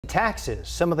Taxes.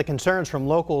 Some of the concerns from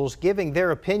locals giving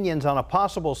their opinions on a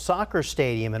possible soccer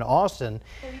stadium in Austin.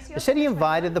 The city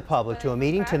invited the public to a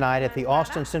meeting tonight at the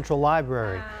Austin Central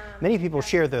Library. Many people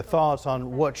share their thoughts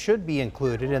on what should be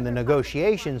included in the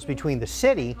negotiations between the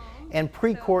city and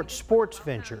Precourt Sports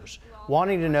Ventures,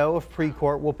 wanting to know if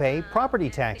Precourt will pay property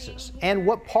taxes and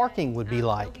what parking would be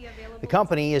like. The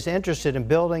company is interested in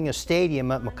building a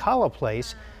stadium at McCullough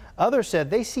Place. Others said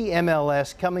they see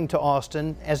MLS coming to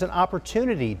Austin as an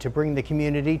opportunity to bring the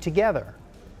community together.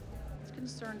 It's a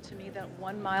concern to me that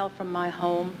 1 mile from my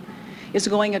home is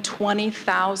going a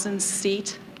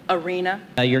 20,000-seat arena.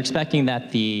 You're expecting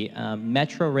that the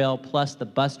Metro Rail plus the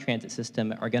bus transit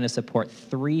system are going to support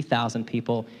 3,000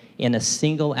 people in a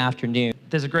single afternoon.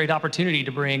 There's a great opportunity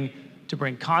to bring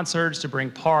concerts, to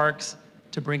bring parks,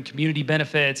 to bring community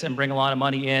benefits, and bring a lot of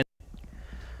money in.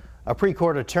 A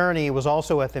Precourt attorney was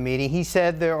also at the meeting. He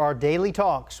said there are daily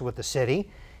talks with the city,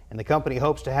 and the company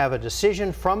hopes to have a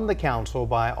decision from the council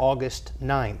by August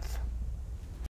 9th.